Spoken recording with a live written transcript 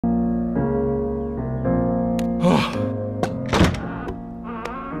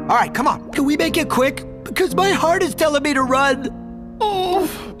All right, come on. Can we make it quick? Because my heart is telling me to run. Oh.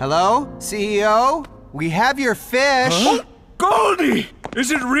 Hello, CEO? We have your fish. Huh? Goldie!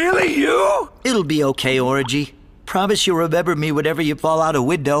 Is it really you? It'll be okay, Orgy. Promise you'll remember me whenever you fall out a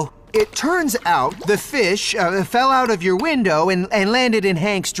window. It turns out the fish fell out of your window and landed in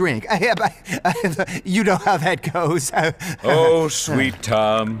Hank's drink. You know how that goes. Oh, sweet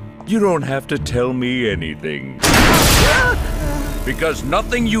Tom. You don't have to tell me anything. Because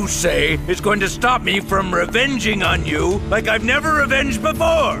nothing you say is going to stop me from revenging on you like I've never revenged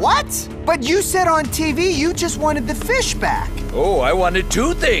before. What? But you said on TV you just wanted the fish back. Oh, I wanted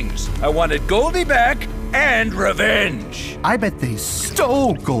two things. I wanted Goldie back and revenge. I bet they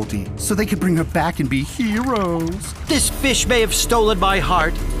stole Goldie so they could bring her back and be heroes. This fish may have stolen my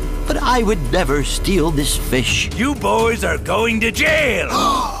heart, but I would never steal this fish. You boys are going to jail.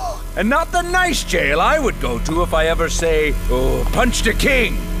 And not the nice jail I would go to if I ever say, oh, punched a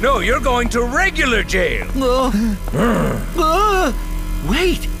king. No, you're going to regular jail.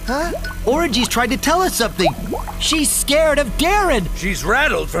 Wait. Huh? Orangey's trying to tell us something. She's scared of Darren. She's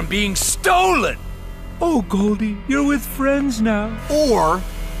rattled from being stolen. Oh, Goldie, you're with friends now. Or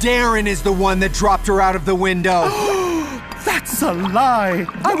Darren is the one that dropped her out of the window. That's a lie.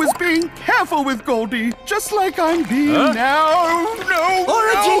 I was being careful with Goldie, just like I'm being now. No,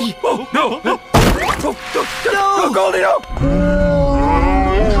 Orangey! Oh, no. No, Goldie, no.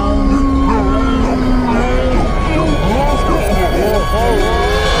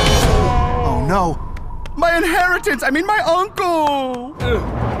 Oh, no. My inheritance, my uncle.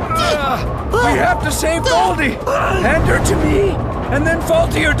 We have to save Goldie. Hand her to me, and then fall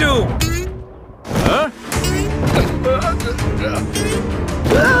to your doom. Huh?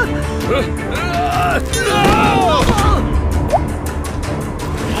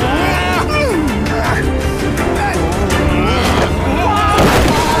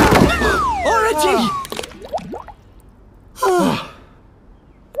 Orangey!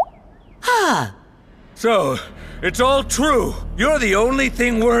 So, it's all true. You're the only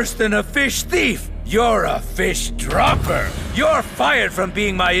thing worse than a fish thief. You're a fish dropper. You're fired from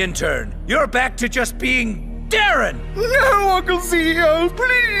being my intern. You're back to just being Darren. No, Uncle CEO,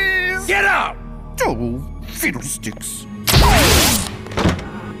 please. Get out! Oh, fiddlesticks.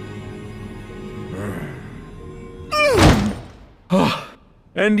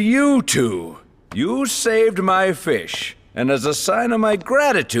 And you two, you saved my fish. And as a sign of my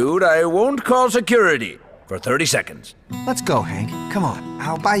gratitude, I won't call security for 30 seconds. Let's go, Hank. Come on.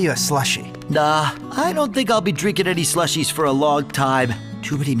 I'll buy you a slushie. Nah, I don't think I'll be drinking any slushies for a long time.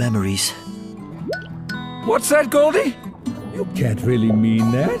 Too many memories. What's that, Goldie? You can't really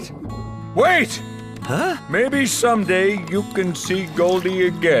mean that. Wait! Huh? Maybe someday you can see Goldie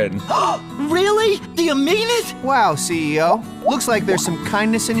again. Really? Do you mean it? Wow, CEO. Looks like there's some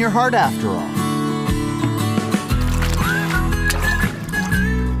kindness in your heart after all.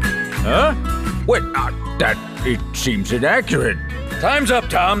 Huh? Wait, it seems inaccurate. Time's up,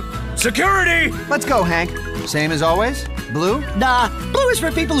 Tom. Security! Let's go, Hank. Same as always? Blue? Nah, blue is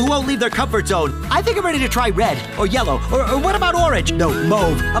for people who won't leave their comfort zone. I think I'm ready to try red, or yellow, or what about orange? No,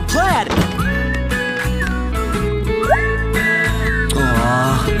 mauve, a plaid.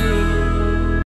 Aww.